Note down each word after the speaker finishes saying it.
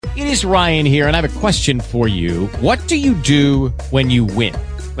It is Ryan here, and I have a question for you. What do you do when you win?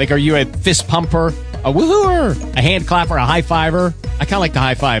 Like, are you a fist pumper, a woohooer, a hand clapper, a high fiver? I kind of like the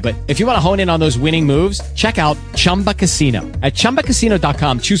high five, but if you want to hone in on those winning moves, check out Chumba Casino. At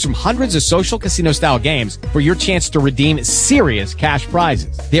ChumbaCasino.com, choose from hundreds of social casino-style games for your chance to redeem serious cash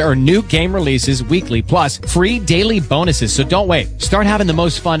prizes. There are new game releases weekly, plus free daily bonuses. So don't wait. Start having the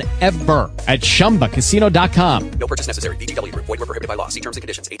most fun ever at ChumbaCasino.com. No purchase necessary. VGW Group. Void where prohibited by law. See terms and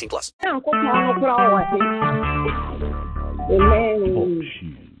conditions. 18+.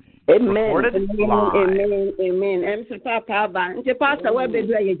 Amen. Amen. I'm so papa ba. Nje pastor we be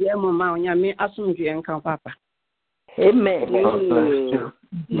do ye je mo ma onya me asumdue nka papa. Amen.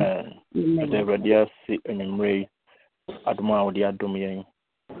 Amen. The radio si enyumre adoma odi adom yen.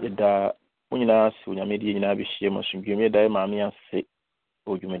 Yeda unyina si unyame di nyina bi hie mo sumdue me dai ma me ase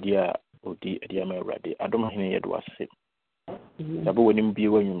odwumadi a odi adi ama awrade adom hene yedo ase. Sabo wonim bi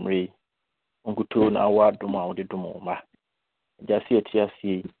wanyumre onkuto na awa adom a odi dom ma. Jasi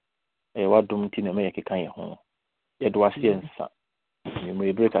etiasi wadom ti na me keka ye ho yedo ase ensa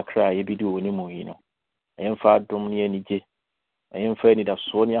me break akra ye bidi woni mu yi no yemfa adom ne anije yemfa ni da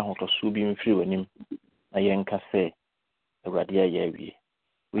so ne ahotoso bi mfiri wonim na yenka se awrade ya yawie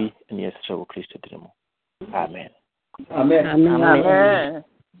wi ne yesere wo Kristo dimo amen Amen. Amen.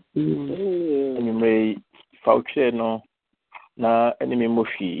 me fauche no na enemy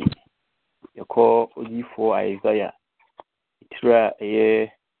mofi yeko odifo Isaiah itira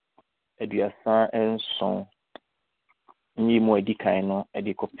ye Eduasa enson ni mo edikan no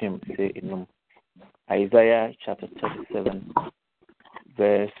edikopem se enum Isaiah chapter 37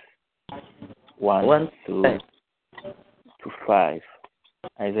 verse 1 to 5.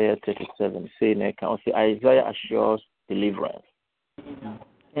 Isaiah 37 say na can say Isaiah assures deliverance.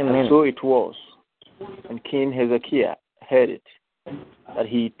 Amen. And so it was, and King Hezekiah heard it, that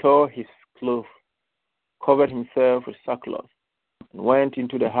he tore his clothes, covered himself with sackcloth, and went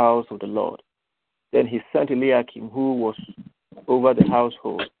into the house of the Lord. Then he sent Eliakim, who was over the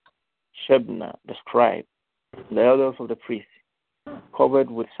household, Shebna the scribe, and the elders of the priests, covered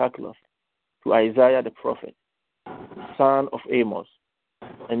with sackcloth, to Isaiah the prophet, son of Amos.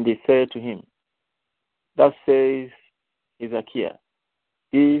 And they said to him, thus says Hezekiah,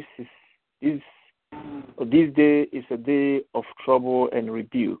 this day is a day of trouble and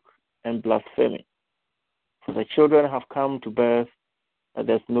rebuke and blasphemy. For the children have come to birth, but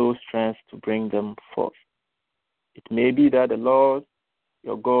there's no strength to bring them forth. It may be that the Lord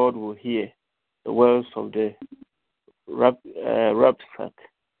your God will hear the words of the Rabsack,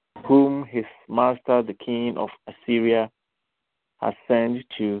 whom his master, the king of Assyria, has sent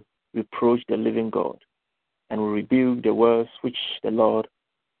to reproach the living God, and will rebuke the words which the Lord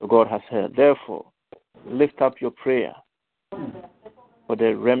your God has heard. Therefore, lift up your prayer for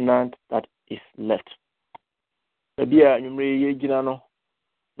the remnant that is left. Bia nyumre ye gina no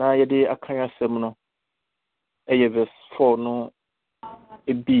na ye de akanya sem no verse 4 no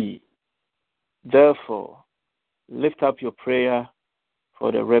ebi. Therefore lift up your prayer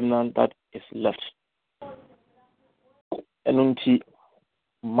for the remnant that is left. Enunti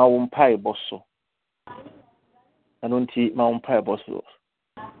mawumpai boso. Enunti mawumpai boso.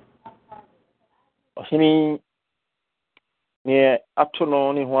 Osini ne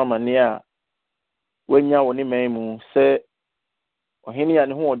atono ni ho amane a wanya woni maimu se ohene ya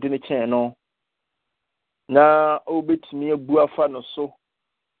ne ho ode ne chen no na obetimi abu afa no so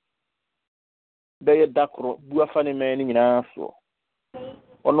beye dakoro bu afa ne man ni nyina so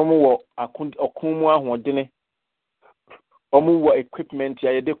ono mo wo okun mu ahode ne omo wo equipment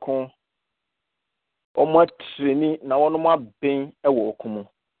ya yede kon omo treni na wono mo aben e wo okumu.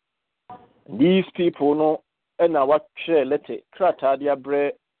 These people no na what share lete krata dia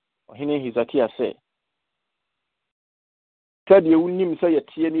bre ohene Hezekiah say said you nim say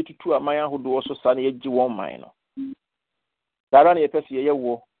yetie ni tutu aman ahodo so sa na yeji won man no dara na yepese ye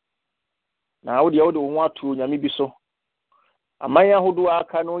wo na wo de wo ho atu nyame bi so aman ahodo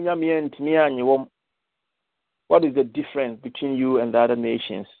aka no nyame ntimi anye wom. What is the difference between you and the other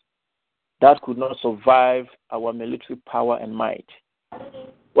nations that could not survive our military power and might?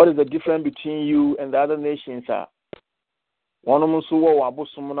 What is the difference between you and the other nations? One of so wo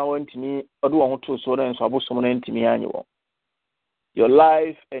abosom na wantimi odo wo to so na so abosom na ntimi anye wo. Your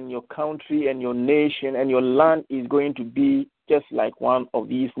life and your country and your nation and your land is going to be just like one of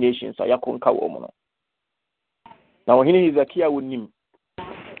these nations. Ayakonka wo mo. Na ohini Hezekiah wonim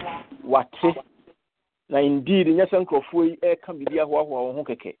wate na indeed nyasa nkrofo yi e ka bidia ho ho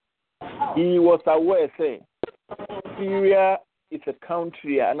keke. He was aware say Syria is a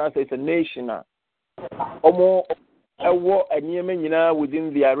country and as it's a nation. Omo war and Yemena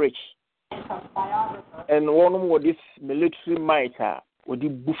within their reach. And one of this military might would the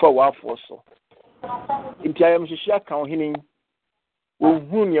buffer war force. In time, she shall count him.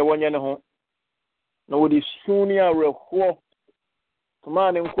 Whom you want to no, would the sooner require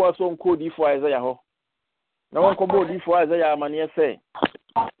command and course on code for Isaiah. No one could body for Isaiah, Mania say.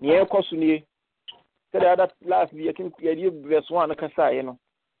 Near Cosuni said that last week, I think verse 1 Casai,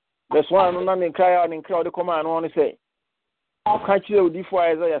 verse 1 and cry out and crowd the command on say. Catch you before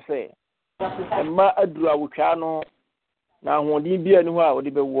Isaiah say. And my adra wuchano now won't be a new hour,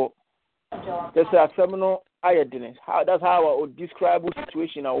 the war. There's a seminal iodines. That's how I would describe the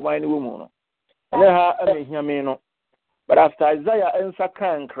situation of my woman. But after Isaiah and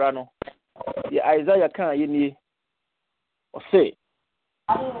Sakan Crano, the Isaiah can't ye or say.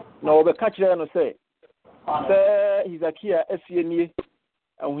 No, the catcher and say, sir, he's a kia SCNE,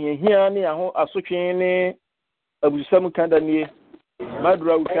 and we hear near a such of some kind of near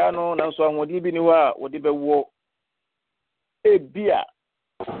Madra Cano, and so on what you be new, what you be war. A beer,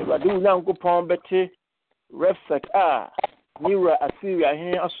 if I do young coupon betty, refsec nearer Assyria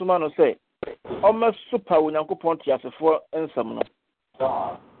here, as Sumano say. Almost super when Uncle Pontius for and some.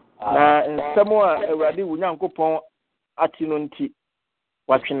 Now, in somewhere, a radi with Uncle Pont at Tinunti,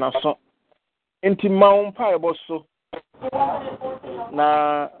 watching us into Mount Pioboso.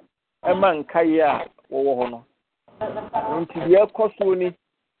 Now, a man Kaya or Hono. Into the Costoni,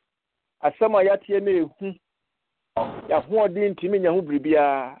 as some Ayati, ya who are doing Timina who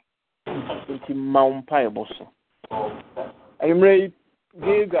bribia into Mount Pioboso. I am ready,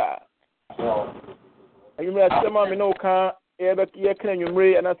 Giga. You may have some no car, ever can you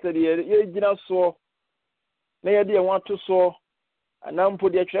marry, and I said, you did not saw. Nay, dear, want to saw, and now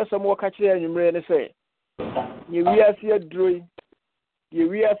put your chest some more catcher and you marry and say, you are see a dream,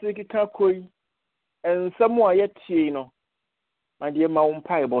 you are sick a and somewhere yet, you know, my dear Mount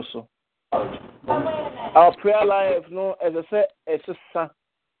Pie Bosso. Our prayer life, no, as I said, as a son.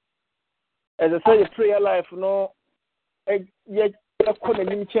 As I say, prayer life, no, yet. Kona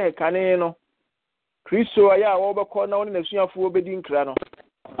nim che kane no Kristo aya wo be kɔ na woni nasuafo obedi nkra no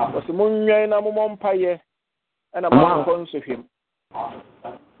wɔse monwan na momɔ mpaye ana ma kɔ nsohwem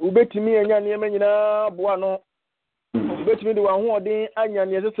ubetimi anya nneɛma nyinaa boa no ubetimi de wahoɔden anya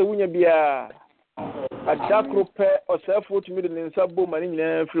ne sese wunya bia adakro pɛ ɔsɛfo tumi de ne nsa bɔ ma ne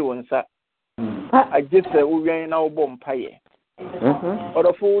nyinaa firi wɔn nsa agye sɛ wowan na wobɔ mpaye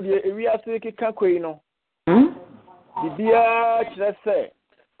ɔdɔfo de ewiase keka koi no Bibia Chese,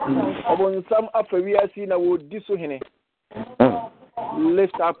 upon some after we are seen, I would disohene.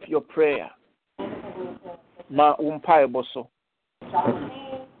 Lift up your prayer. Ma umpire bosso.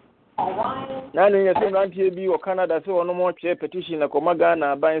 None in your same be or Canada, so no more chair petition, a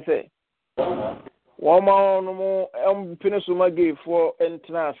comagana by say. Wama no more Penisuma gave for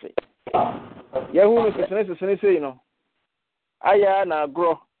Entanasi. Yahoo is necessary, say no. Aya na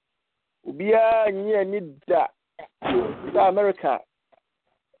grow. Ubia near need that. America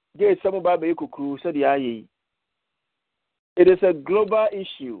gave some Baby Kuku said the it is a global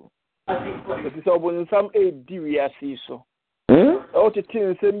issue. It is open some aid we are see so. All the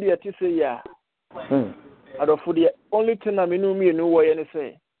things send me to say ya. I don't for the only thing I know me no way and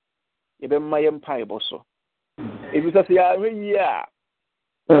say. Even my empire bosso. If you say yeah.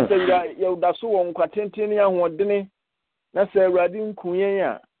 That's so on Quatentinia one dinner. That's a radin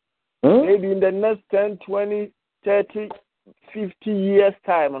Kuya. Maybe in the next 10, 20, 30, 50 years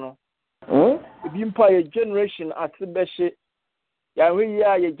time, no. If you buy a generation at the best,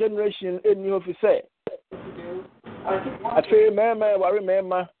 a generation in your office. I say, Mama, worry,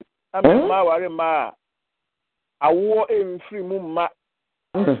 Mama, I'm a worry, ma. I war in free moon, ma.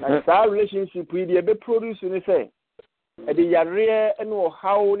 And our relationship with the producing, say, at the area and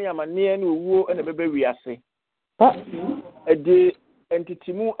how near my near new war and a baby we are say. At the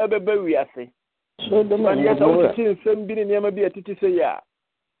entity move a baby we are say.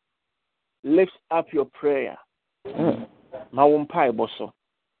 Lift up your prayer.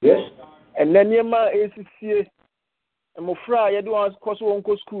 Yes. And then Yama is here. And Mofra, you do ask Koso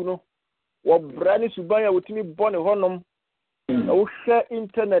school. No, what Brani Subaya with me born a honum. I share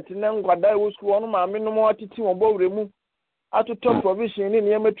internet and then what I was one of my minimum attitude on board remove. Out to top provision in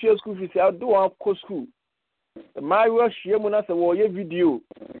Yama school fees. I do have school. My rush Yamuna a warrior video.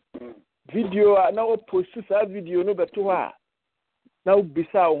 Video now post that video no better now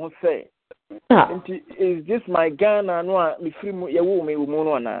bizarre won't say is this my Ghana no me free ya wo me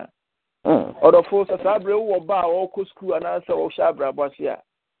wo na other force asabre wo ba o ko school and answer o shabra bosia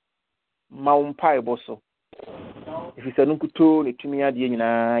ma umpai boso if you say no kuto ni tumi ade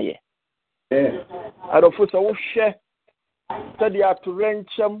nyina ye other force wo hwe Study at to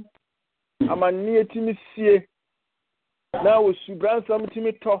rencham. I'm a near Timisie. Now we should brand some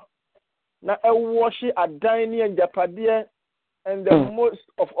Timito. Now a wash a dining and Japadia. And the most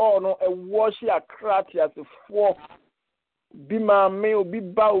of all, no, a wash a crati as a four. Be my male, be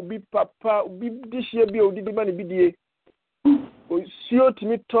bow, be papa, be this year, be old, be money, be the. See you to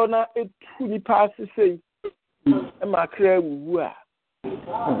me, Tona, a truly passes say. And my clear woo.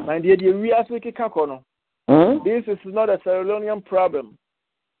 My dear, we are speaking Kakono. This is not a Ceremonian problem.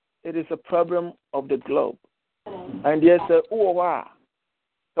 It is a problem of the globe. And yes, oh, wow.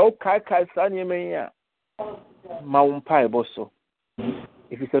 Oh, Kai Sanya Maya. Mount Pai Bosso.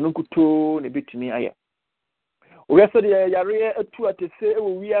 If it's a nukuto, a bit to me, I. We are so the Yarea a two at the say,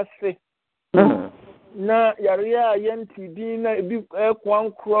 we are say. Na Yarea Yenti Dina, a big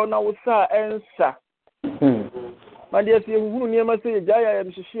one crown, I was answer. My dear, who near must say, Jaya,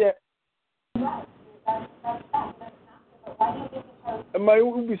 and she share. My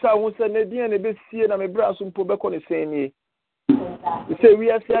Ubisa was a Nadian, a bit see, and I'm a brass and Pobacon is saying, you say we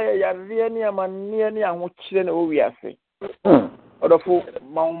are saying, Yariania, Maniania, and what children we are saying. Or for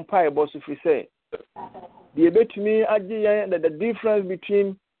Mount Pai boss, if we say, the bit to me, I that the difference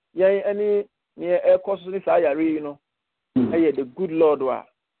between any near air courses, I are, you know, the good Lord were.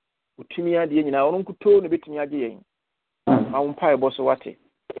 Timia, the Indian, I don't to a bit near the Mount Pai boss, what it.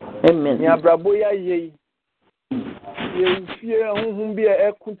 Amen. Near Braboya, ye. You fear whom be a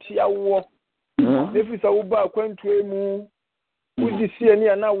equity war. If it's a Uba, country move, would you see any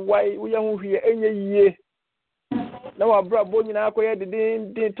and now why we are here any year? Now I brought Bonnie Aqua, the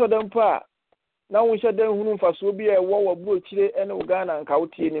day to them part. Now we shall then room for so be a war of Bull Chile and Uganda and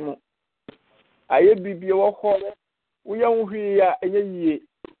Kauti anymore. I be your home. We are here any year.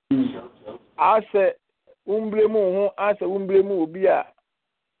 I said, Umblemo, I said, Umblemo, be a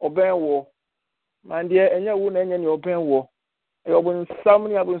open war. My dear, and you won't any open war. I open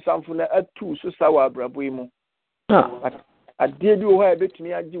something at 2 so sour brabuimo. But I did you a bit to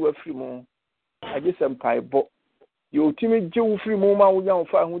me, I do a free moon. I just am pie bot. You timid Joe free moment with young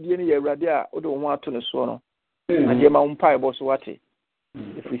fan who didn't hear Radia or don't want to the sono. And dear Mount Pie boss what it.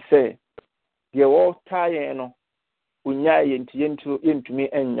 If we say, you're all tired, no, when yai into me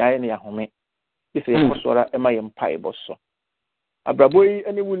and yai home. If a hosora am I pie boss. A braboy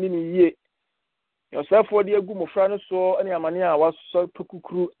any will in a year. Yourself for the gum of France so any amania was so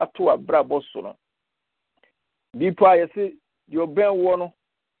pukuru at to a brabosono. Be prior say your ben one,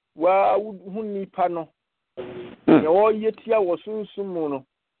 well, who need panel. Your yet was soon mono.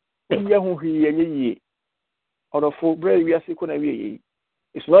 Who he any ye. Or the full bread we are sick on a ye.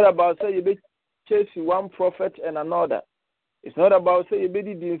 It's not about say you be chasing one prophet and another. It's not about say you be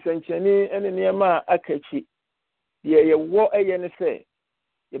the Sanchez and near ma akachi. Ye war a say.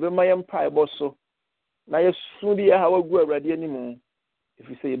 You be my empire bosso. Now you soon be how go already anymore. If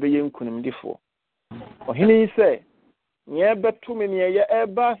you say you be young kunim before. Or he say, yeah, but too many a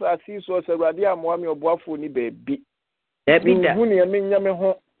bass as he saw a radia mwami or boafo ni baby. Debbie, I mean,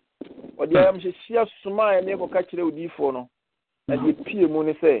 Yamaho, or the am she smile and never catch the defono. And the P.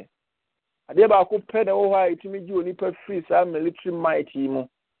 Moon say, I never could pen a whole to me, you nipper free some military mighty mo.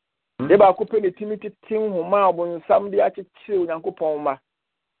 Never could pen a timid team who marble and some the archer chill and coupon.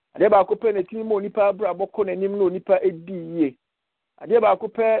 I never could pen a team more nipper brabocon and no nipper a d. I never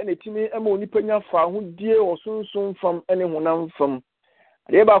could pen a team a more nipper who dear or soon from anyone I'm from.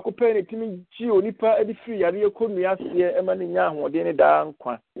 I never could pen a team geo nipper a free. I really couldn't be asked here a man in young or dinner down.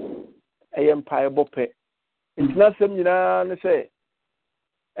 I am pie bope. It's not some you know, say.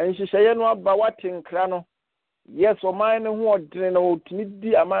 And she say, no, about what in Crano. Yes, or mine who are dinner to meet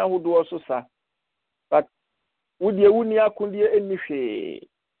the man who do also, sir. But would you wouldn't any shade?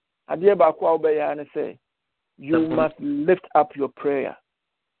 I dear Bakwa and say, you must lift up your prayer.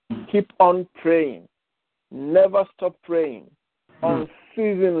 Keep on praying. Never stop praying.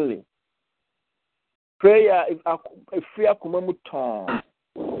 Unceasingly. Prayer is a free accumulator.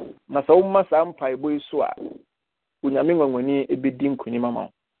 Nasa umasa ampa boy soa. Unyamingo ngoni ebedin kuni mama.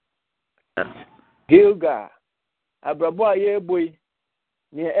 Gilgal abrabo aye boy.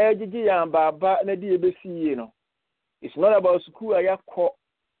 Ni ejiji ya baba na di ebesi ye no. It's not about school ayakọ.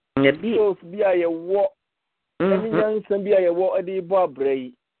 So be aye wo. Any young can be aye wo edi bo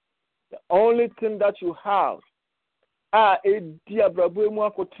abrei. The only thing that you have di abrabo mu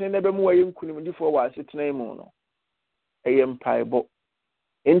akotene na be mu aye nkuni di for wa setena mu no. Aye mpa bo.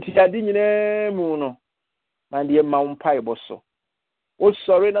 Enti adi nyina mu no na de ma mpa so o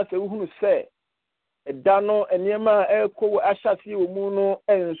sori na se hunu se eda no eniema ekwo ashasi wo mu no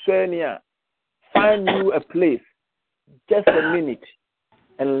enso ani a find you a place just a minute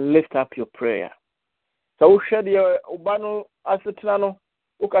and lift up your prayer. So wohwɛ ubano asetena no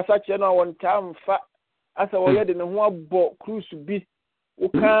ukasa kyerɛ no a wɔntaa mfa asa wɔyɛ de ne ho abɔ cruise bi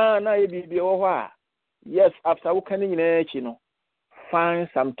uka na yɛ biribi wɔ hɔ a yes after uka ne nyinaa akyi no find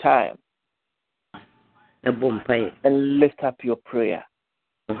some time and lift up your prayer.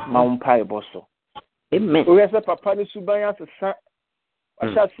 Maumpai boso. Amen. We have a papa ni subaya sa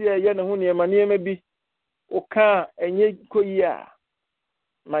ashasi ye ne ho niema niema bi oka enye koyia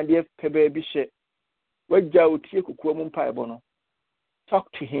my dear pebe bi hye wagya otie kokoa mu mpai bo no.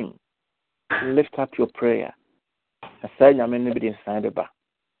 Talk to him. Lift up your prayer. Asai nyame ne bi de nsan beba.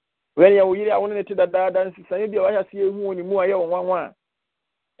 When you yiri awon ne te dada dan sisan bi a wahase ehu oni mu aye wonwanwa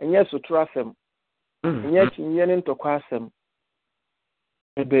enye sotro asem. Enye tinye ne ntokwa asem.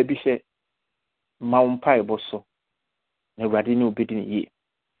 Ebe bi hye maumpai boso. Na Awurade ne obedi ne yie.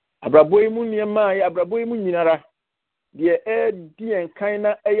 Abrabo mu niema ya abrabo mu nyinara de di enkan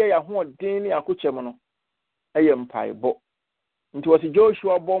na eye ya ho den ne akokyem no eye mpai bo. Nti wasi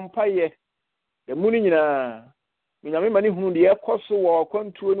Joshua bo mpaye de mu ni nyina nyame mani hunu de ekoso wo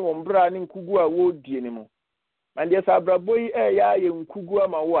kwantuo ne wo mbra ne nkugu a wo die ne mu. Man de sa abrabo yi ya ye nkugu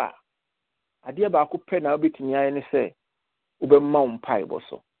ama wo a ade ba ko pe na obetini aye ne se ubemma mpai bo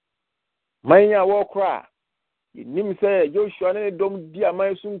so. Manya wo kra nim se Joshua ne dom di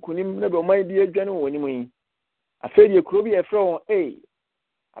aman su nkunim ne be man di adwane woni mu yi. Afedi ekro bi efre won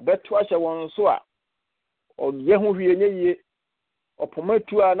abeto ahye won so a oye ho hwie nyeye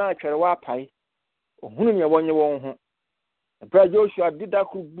opomatu a na atwere wa apai ohunu ne wonye won ho. Bra Joshua did that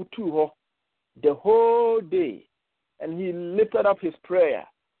butu ho the whole day and he lifted up his prayer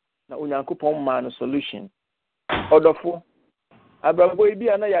na onyankopon man solution. Odofo abrabo bi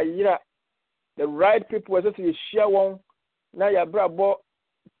ana ya yira the right people was to share one na ya brabo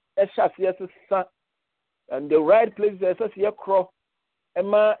eshase esesa and the right place esesa ye kro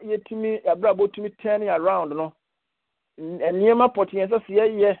ema yetimi ya brabo tumi turning around no eniema poti esesa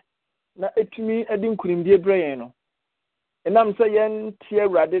ye na etumi edi nkurimdie brayen no enam se yen tie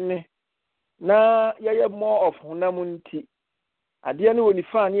Awurade ne na ye more of hunamunti ade ne woni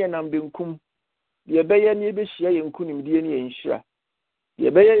fa ne enam benkum de beye ne be hia ye nkunimdie ne enhira ye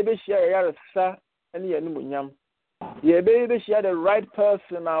be hia ye yaresa ene ye numunyam ye be hia the right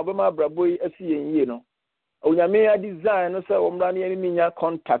person na obema brabo yi asi yenye no onyame ya design no se omra ne ni nya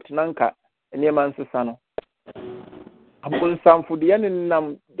contact nanka ene man sesa no abon samfo de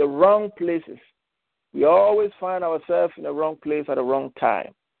nam the wrong places. We always find ourselves in the wrong place at the wrong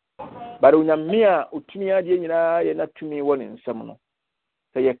time. But onyame a otumi ade nyina ye natumi woni nsem no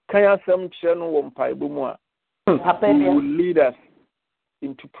se ye kan asem kire no wo mpaibo mu a he will lead us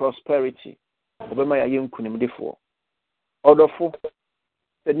into prosperity. Obema ya yenkunim defo odofo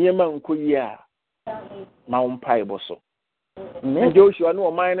se niema nkoyi a ma mpaibo so Joshua no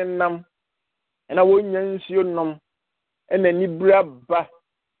o man nam na wonya nsuo nom ena ni bra ba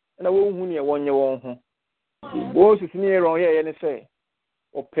na wohu ne wonye won ho bo sisi ni ron ye ne se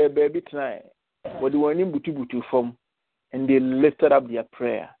ope baby tonight wodi woni butu from and they lifted up their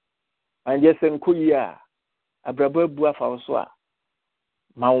prayer and just nkoyi a abraba bu afa so a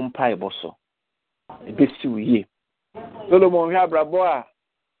ma wompai boso e besi wiye Solomon hwa abrabo a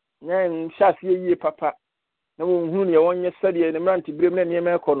nyan hyase yie papa na wohu ne wonye sade ne mranti brem na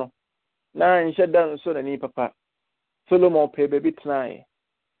niema ekono na nhye dan so na ni papa Solomon pay baby tonight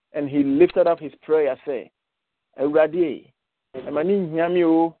and he lifted up his prayer say Awurade amani nhiame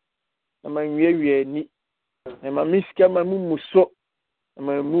o na manwie ni na mamiska mamumuso na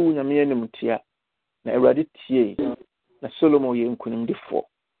mamu nyame animtia na Awurade tie na Solomon ye nkunim defo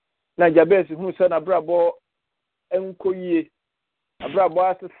na Jabez hu se na brabo enkoyie abrabo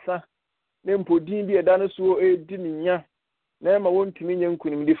asesa na mpodin bi eda no so edi nya na ma wontumi nya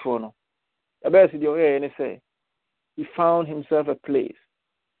nkunim defo no Jabez de o ne say he found himself a place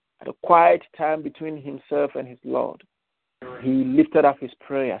at a quiet time between himself and his Lord. He lifted up his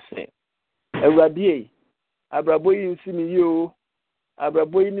prayer, saying, Awurade, abrabo yi nsi mi yo,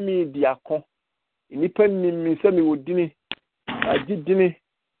 abrabo yi ni mi diakon. Inipa ni mi se mi wodini, agidini,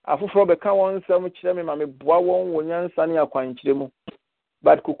 afoforo be ka won nsam kire me ma me boa won wonyansa ne akwankyire mu.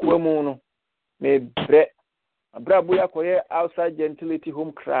 But kukuwa mu no, me bre, abrabo ya koye outside gentility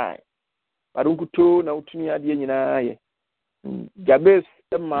home cry. Barunkuto na utumi ade nyina ye. Jabez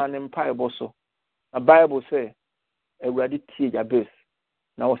the man in Bible so. A Bible say Awurade tie Jabez.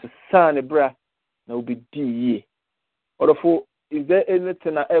 Na was a son bra na obi di ye. Odofo is there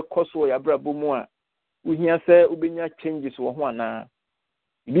anything na ekoso ya brabo mu a uhia se obenya changes wo ho ana.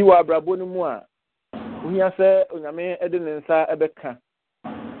 Bi wa brabo no mu a uhia se onyame ede ne nsa ebeka.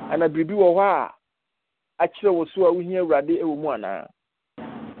 Ana bibi wo ho a akire wo so a uhia Awurade ewo mu ana.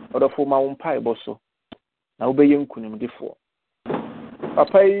 Odofo ma wo Bible so. na wobɛyɛ nkunimdifoɔ.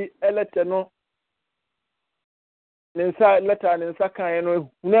 Papa yi elete no ne nsa kan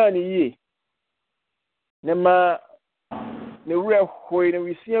no huna ne yie ne ma ne wura hoi ne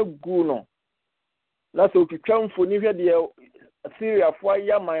wisia gu no na so twitwa mfoni hwɛ de Syriafoɔ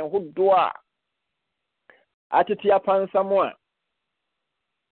yaman hodo a atete apansam a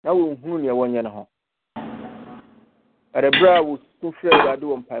na wo hu ne wonye ne ho arebra wo sufre Awurade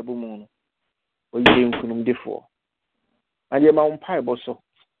wɔ mpaebɔ mu no oyɛ nkunimdifoɔ ade ma wo mpaebɔ so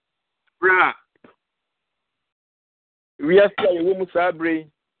bra wiase a yɛwɔ mu saa bre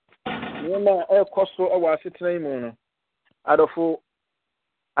nneɛma a ɛkɔ so wɔ asetena mu no adɔfo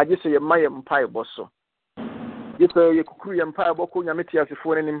agye sɛ yɛma yɛ mpaebɔ so gye sɛ yɛkukuru yɛ mpaebɔ kɔ Nyame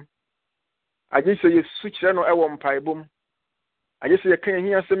teasefoɔ n'anim agye sɛ yɛsu kyerɛ no wɔ mpaebɔ mu agye sɛ yɛka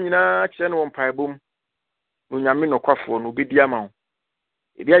yɛn asɛm nyinaa kyerɛ no wɔ mpaebɔ mu Onyame nokwafoɔ no obɛdi ama wo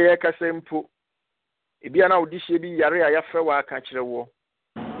ebi a yɛkasa mpo ebi a na wodi hye bi yare a yɛafrɛ wɔ aka kyerɛ wɔ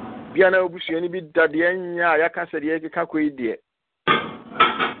ebi a na obusuani bi dadeɛ nya a yɛaka sɛ deɛ yɛkeka kɔ yi deɛ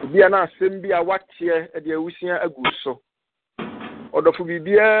ebi a na asɛm bi a wateɛ de awusia agu so ɔdɔfo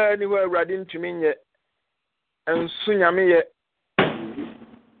biribiara ni hɔ Awurade ntumi nyɛ nso Nyame yɛ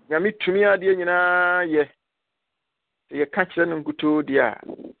Nyame tumi adeɛ nyinaa yɛ yɛka kyerɛ no nkutoo deɛ a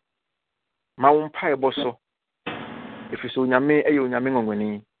ma wo mpaebɔ so ɛfiri sɛ Onyame ɛyɛ Onyame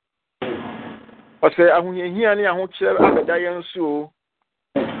ngɔngɔni ɔsɛ ahohiahia ne ahokyerɛ abɛda yɛn so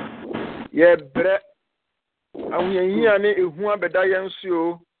yɛbrɛ ahohiahia ne ehu abɛda yɛn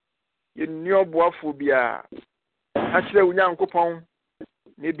so yɛnni ɔboafoɔ bi a akyerɛ Onyankopɔn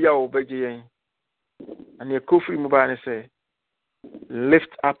ne bia wo bɛgye yɛn and your kofri mubane say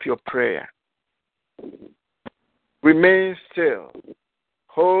lift up your prayer, remain still,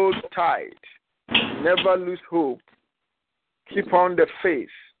 hold tight, never lose hope, keep on the faith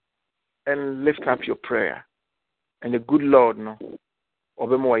and lift up your prayer, and the good Lord no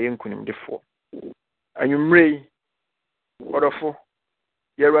obemo ayenkunim defo anyumrei odofo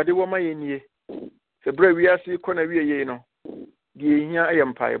yerade wo mayenie se bra wiase kona wieye no die hia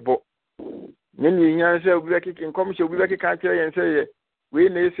ayempaibo nyene hia se obi bekeke nkomhye obi bekeke ka kire yen se ye we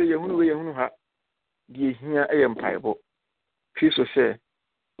na ese yehunu ha die hia ayempaibo kristo se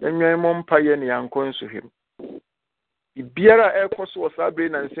enwen mo mpaye ne yankon so hwem ibiara ekoso osabre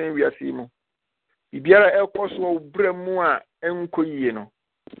na nsen wiase mu ibiara ekoso obra mu a enkoyie no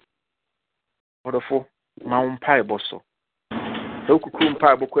odofo ma mpae boso so kuku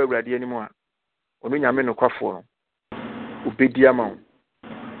mpae bokọ Awurade ani mu a onu Nyame no kwafo no obedi ama wo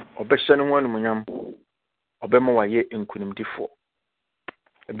obehye no ho anumunyam obema waye nkunimdifo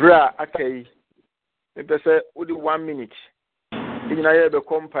ebra akai epese udi 1 minute nyina ye be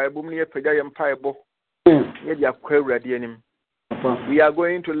kompae bom ne ye pega ye mpae bo ye dia kwa Awurade anim. We are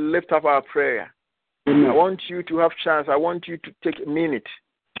going to lift up our prayer. I want you to have chance. I want you to take a minute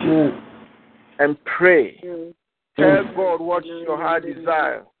and pray. Tell God what your heart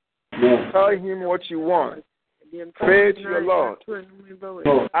desires. Tell him what you want. Pray to your Lord.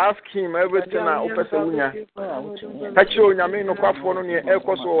 Ask him everything.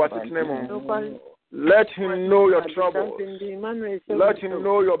 Let him know your troubles. Let him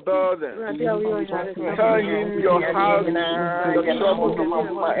know your burden. Tell him your heart, your troubles.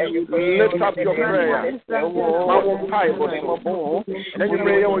 Lift up your prayer. And then you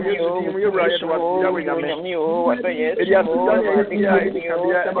pray, oh, yes, you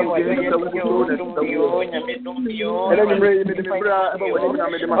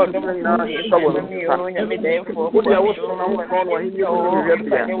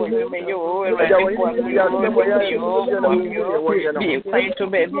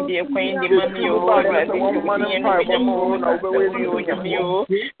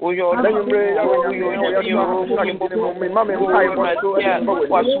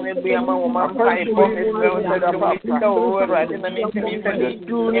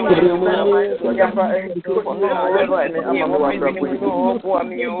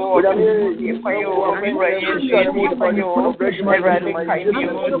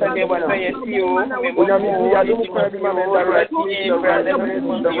right.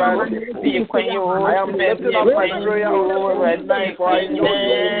 I am lifting up my prayer right now for I know you will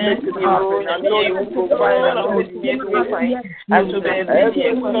make it happen. I know you will provide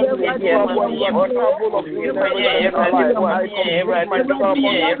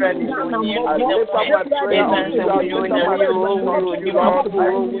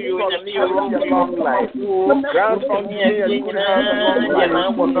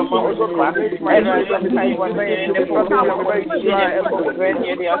and I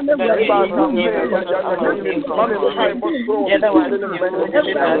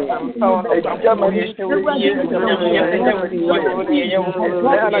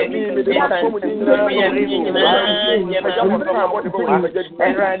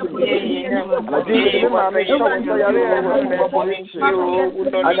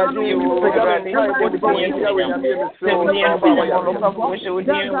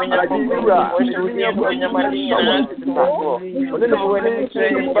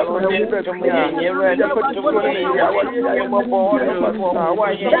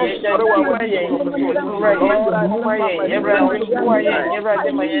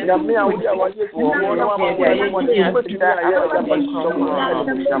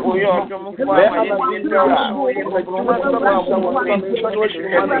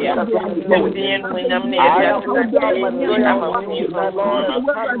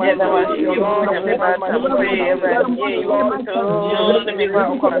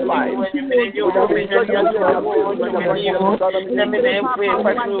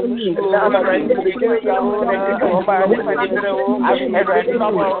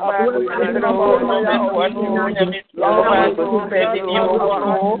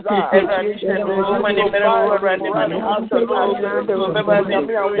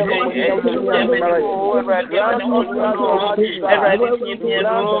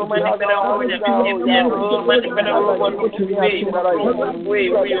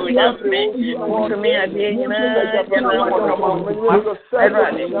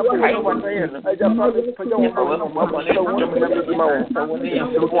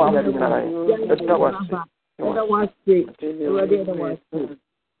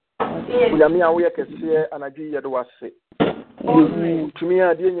Unyamia we kese anadwi ye do wase. Tumi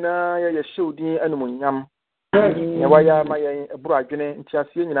ade nyina ye hyew din anumunyam. Ye waya ma ye eburu adwene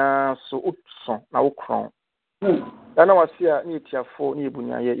ntiase nyina so utso na wokron. Dana wase a ne tiafo ne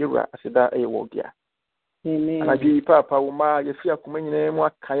ebunya ye yewura aseda eye wodia. Amen. Anadwi papa wo ma ye fi akoma nyina mu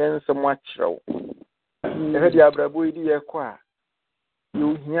akaye nsem akyerew. Ye hedi abrabo idi ye kwa.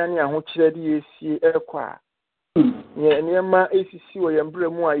 Yo hia ne ahokyere de esie ekwa. Niema esisi wo yembre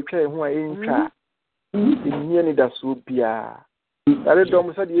mu a itwa ehu a entwa enye ni daso bia dare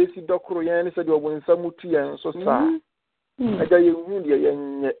dom se de esi dokoro yen ne se de obonsam tu yen so sa aja ye hu de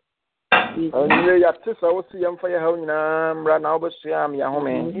yenye anire ya tesa wo si yemfa ye ha nyina mra na obesua am ya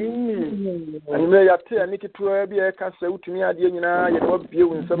home anire ya te ani kitua bia e ka se utumi ade nyina ye do bie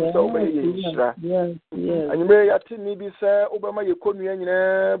wo nsam so obe ye hira anire ya te ni bi se obema ye konua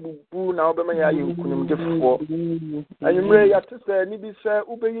nyina bubu na obema ya ye nkunim defo anire ya te se ni bi se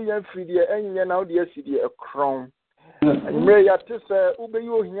ubeyi ya fidi e enye na ode asidi e kron anire ya te se ubeyi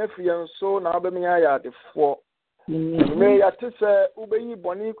ohia fi enso na obema ya defo me ya te se ubeyi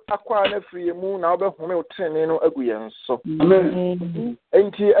boni akwa na firi mu na obehome utrene no agu yenso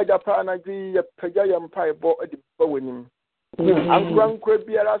enti agapa na gwi ya pagya ya mpaebo adi bawanim ankwa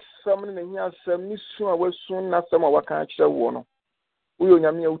biara sam ne hia sam ni su a wasu na sam a waka kire wo no uyo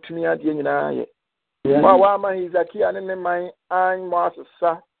nyame utumi ade nyina ye wa ma Hizakia ne man an mo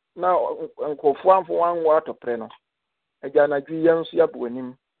asesa na nkofo amfo wan wa topre no agya na gwi yenso ya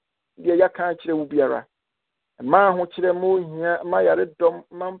bawanim de ya kan kire wo biara ma ho kire mo hia ma yare dom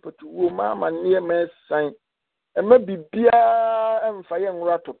mampetu wo ma manie ma san ma bibia emfa ye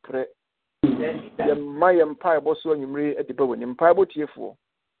nwura to pre ye ma ye mpa ebo so anyumre ediba woni mpa ebo tiefo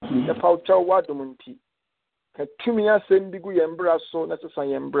ye pa ucha wadom nti ka tumi asem bigu ye mbra so na sesan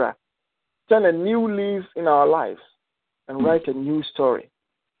ye mbra turn a new leaf in our lives and write a new story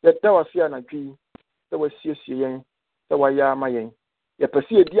that was na dwi that was siesie yen that wa ya ma yen ye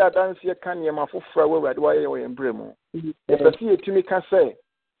pese edi adanse ye kan ye mafofra we wade wa ye wo embre mu ye pese etumi ka se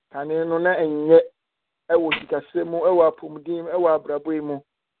kan no na enye ewo sikasemu ewo apomdim ewo abrabo mu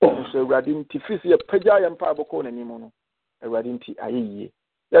so awurade nti fisi ye pagya ye mpa aboko na nimu no awurade nti ayeye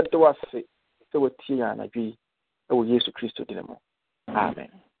ye do ase se wotie ya na dwi ewo Yesu Kristo dinemo amen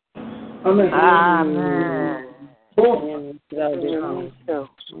amen amen. So, God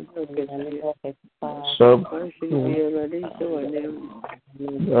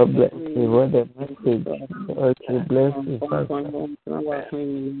bless you. What a message. Okay, bless you. God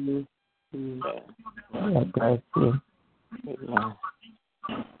bless you.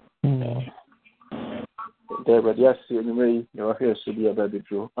 There, but yes, you are here to be a baby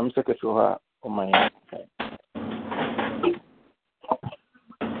Jew. I'm secretary to her on my hand.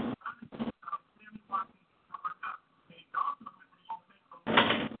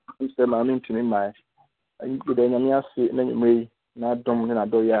 Mr. Mamin to me, my Yamia say, Nammy, not dom na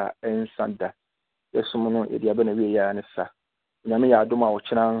doya and Santa. Yes, someone, if you have been a way, and sa. Yamia doma or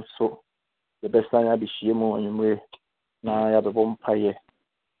chan so. the best thing I be shimo and you na ya be bom paye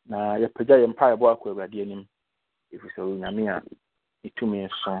na ya pagya ya mpae bo akwa awurade anim efisɛ onyame a itumi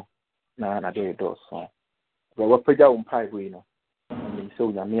so na de do so ba wapagya wo mpae bo yi no nim sɛ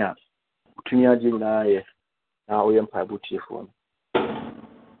onyame a utumi agye na ye na oyɛ mpae bo tiefo no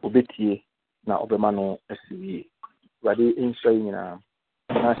obetie na obema no asiwie awurade nhyɛ nyina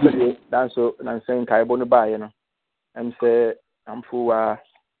na sɛ danso na nsɛn kae bo no baaye no am sɛ amfo wa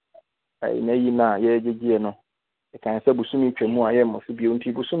na yi na ye gyegye no can say busumi twemu aye mo fi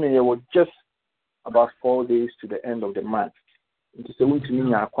bionti busumi here was just about 4 days to the end of the month. It is a way to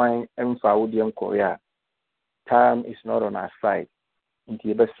mean akwan emfa wodi Korea. Time is not on our side. Into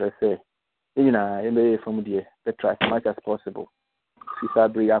the best say from the try as much as possible. Sisa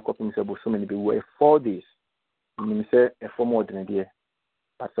bri akopim se busumi be we 4 days. Mean say a for more than a day.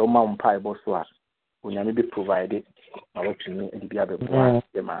 But so ma mpa ebo so a onyame be provided na what you need be able to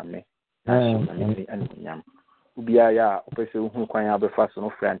the man and ubia ya opese hu kwan abefa so no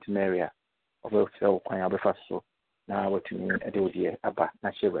front area obese kwan abefa so na watumi ede odie aba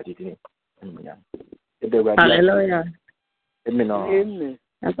na hye ready din nyam ede ready hallelujah amen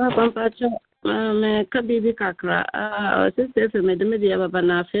papa me ka bibi kakra sister me de me dia baba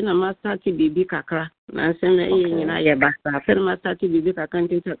na afi na master ti bibi kakra na se me nyina ye ba afi na master ti bibi kakra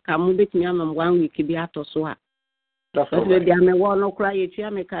nti ka mu betumi amam 1 week bi atoso a that's all right. Me wono kra yetua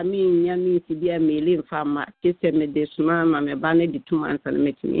me ka me nya me si bia meli mfa ma kese me de suma ma me ba ne di 2 months na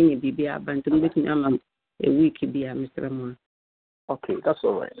metumi nya bibia abantum betumi ama a week bia Mr. Mo. Okay, that's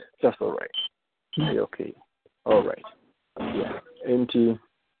all right. Okay. All right. Yeah. Enti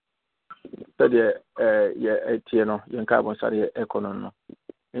tade etie no yenka bon sare ekono no.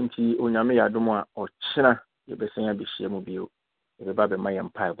 Enti onyame yadomo a ochira yebesen abehia mu bio. Ebe ba be ma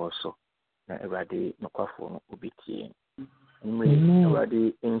yempa ebo so. Na Awurade nokwafo no obetie mmiri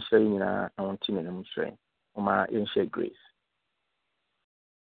Awurade enhyɛ nyina na wonti ne mu hyɛ oma enhyɛ grace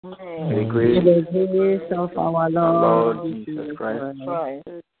the grace of our Lord Jesus Christ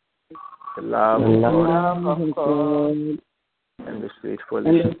the love of God and the sweet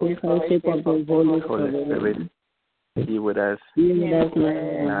fellowship of the Holy Spirit be with us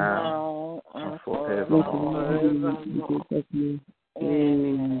now and forever.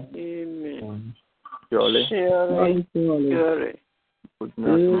 Amen. Surely. Goodness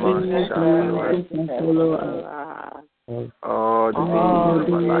and mercy shall follow us all the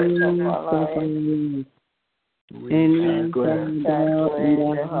days of our life. We shall in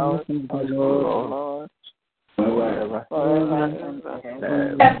the house of the Lord forever.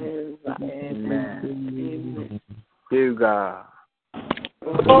 Amen. Dear God.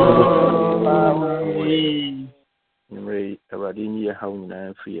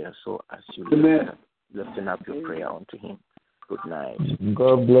 So as you lifting up your prayer unto him. Good night.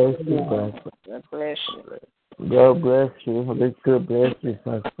 God bless you, Pastor. God bless you. God bless you. God bless you,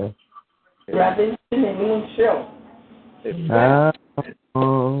 Pastor.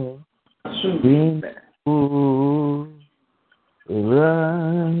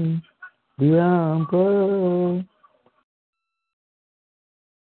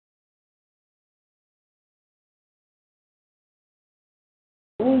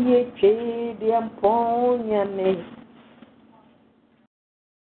 Uye chedi amponya me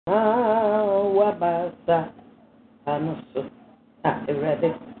wabasa anoso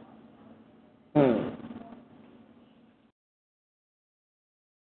ready.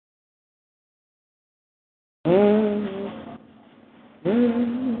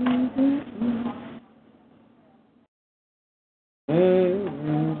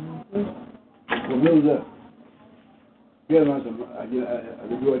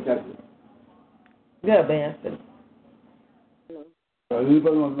 Yeah, Ben.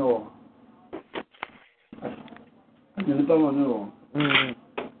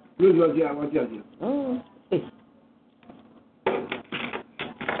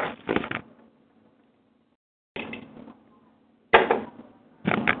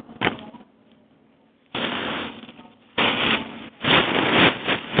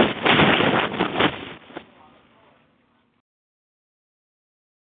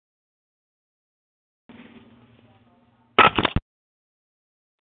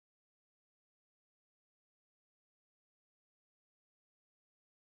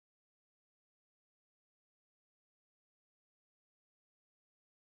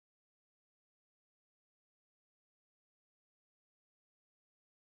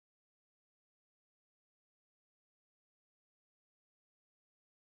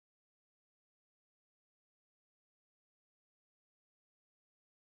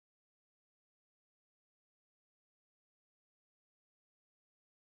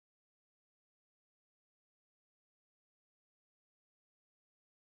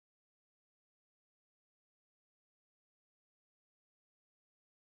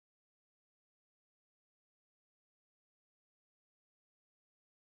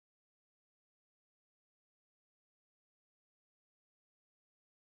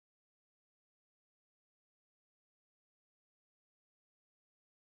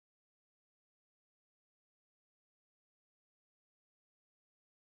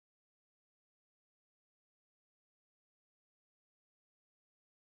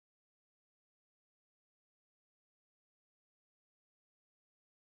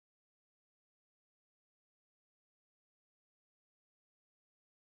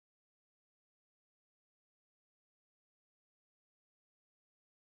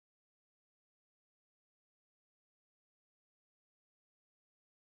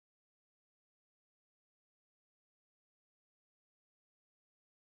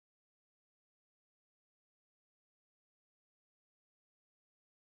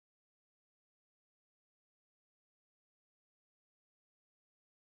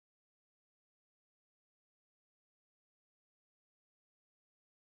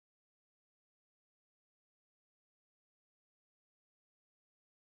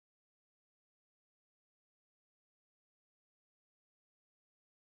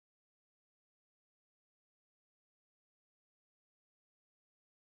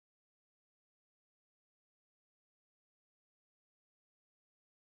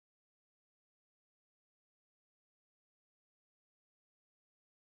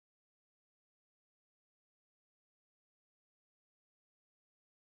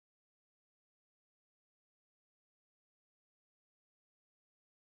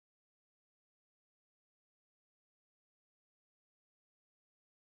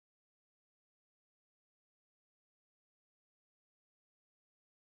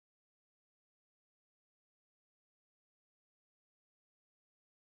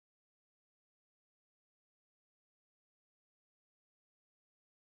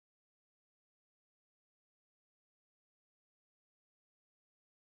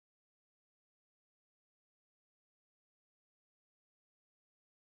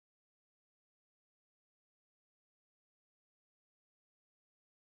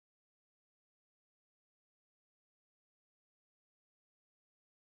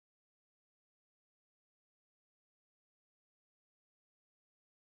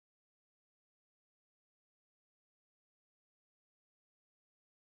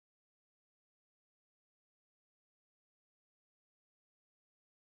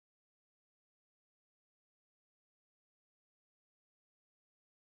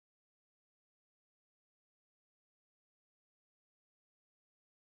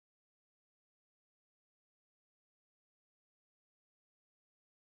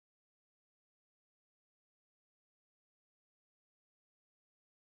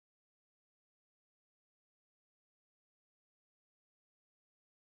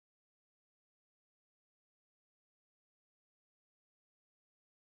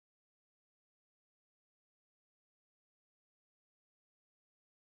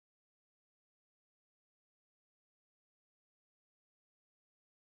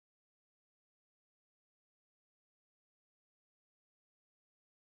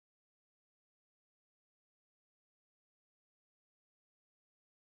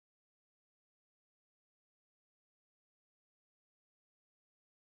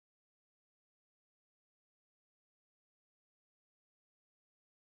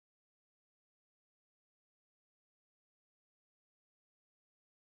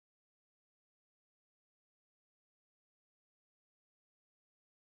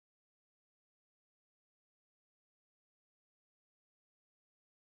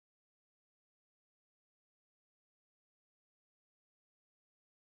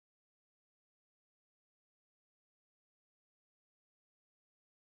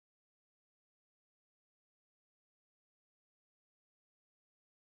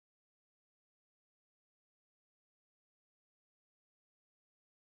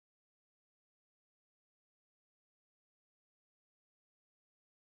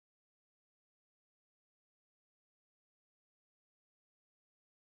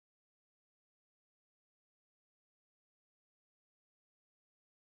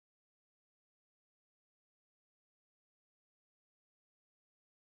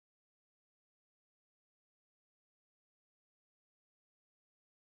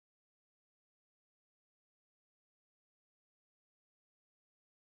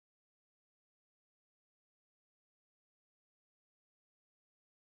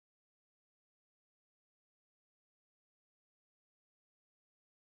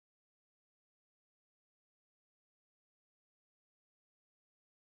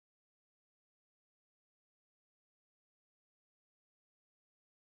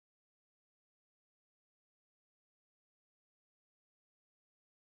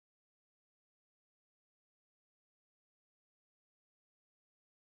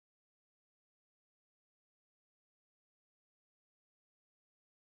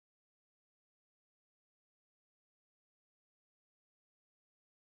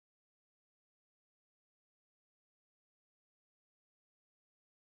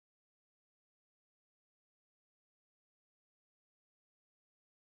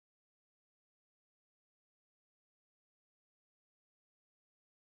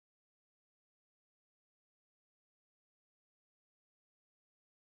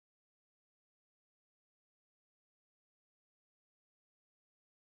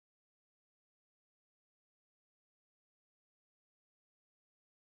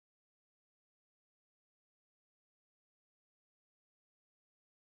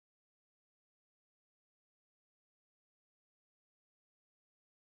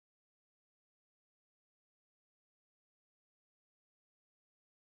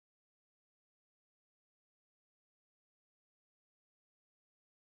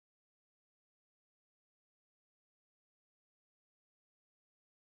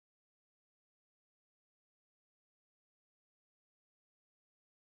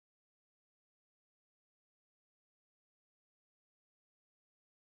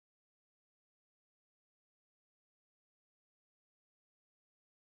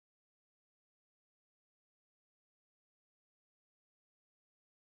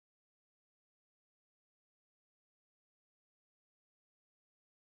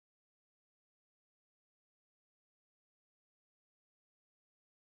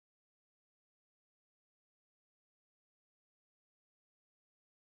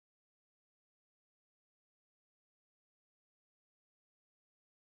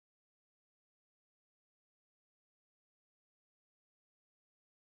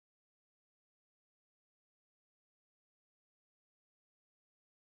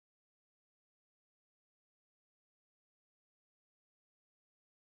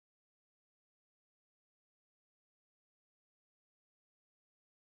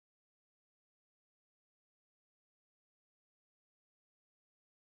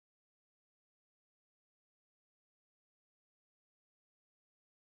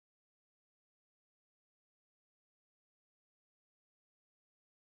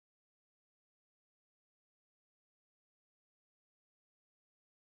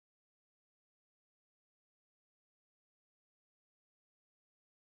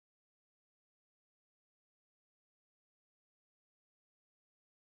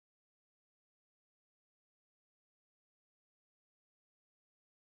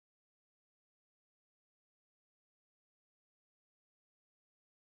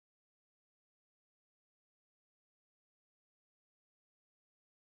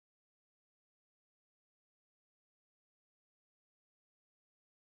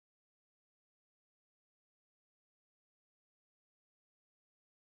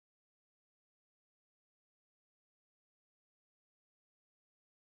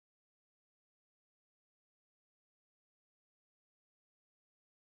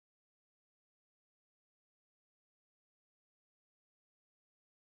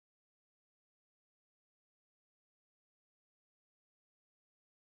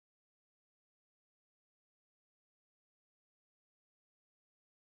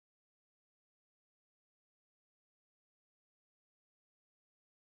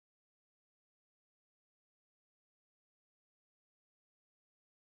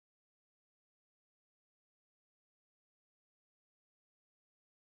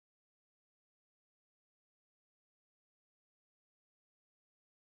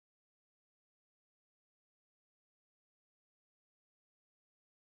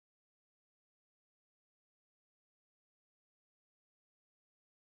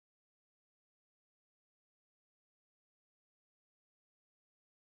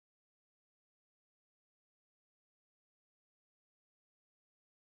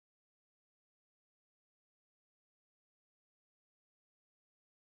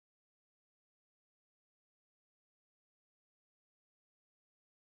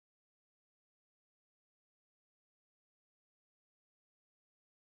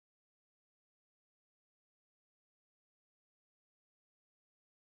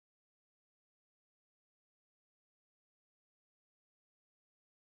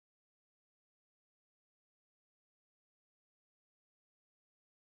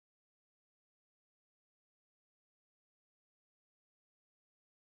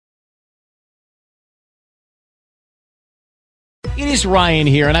 It is Ryan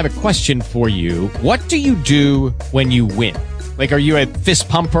here, and I have a question for you. What do you do when you win? Like, are you a fist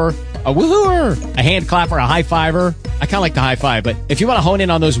pumper, a woohooer, a hand clapper, a high fiver? I kind of like the high five, but if you want to hone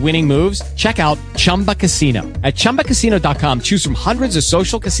in on those winning moves, check out Chumba Casino. At ChumbaCasino.com, choose from hundreds of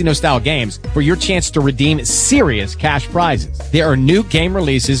social casino style games for your chance to redeem serious cash prizes. There are new game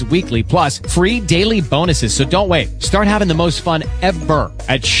releases weekly, plus free daily bonuses. So don't wait. Start having the most fun ever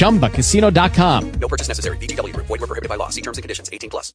at ChumbaCasino.com. No purchase necessary. VGW Group. Void where prohibited by law. See terms and conditions. 18+.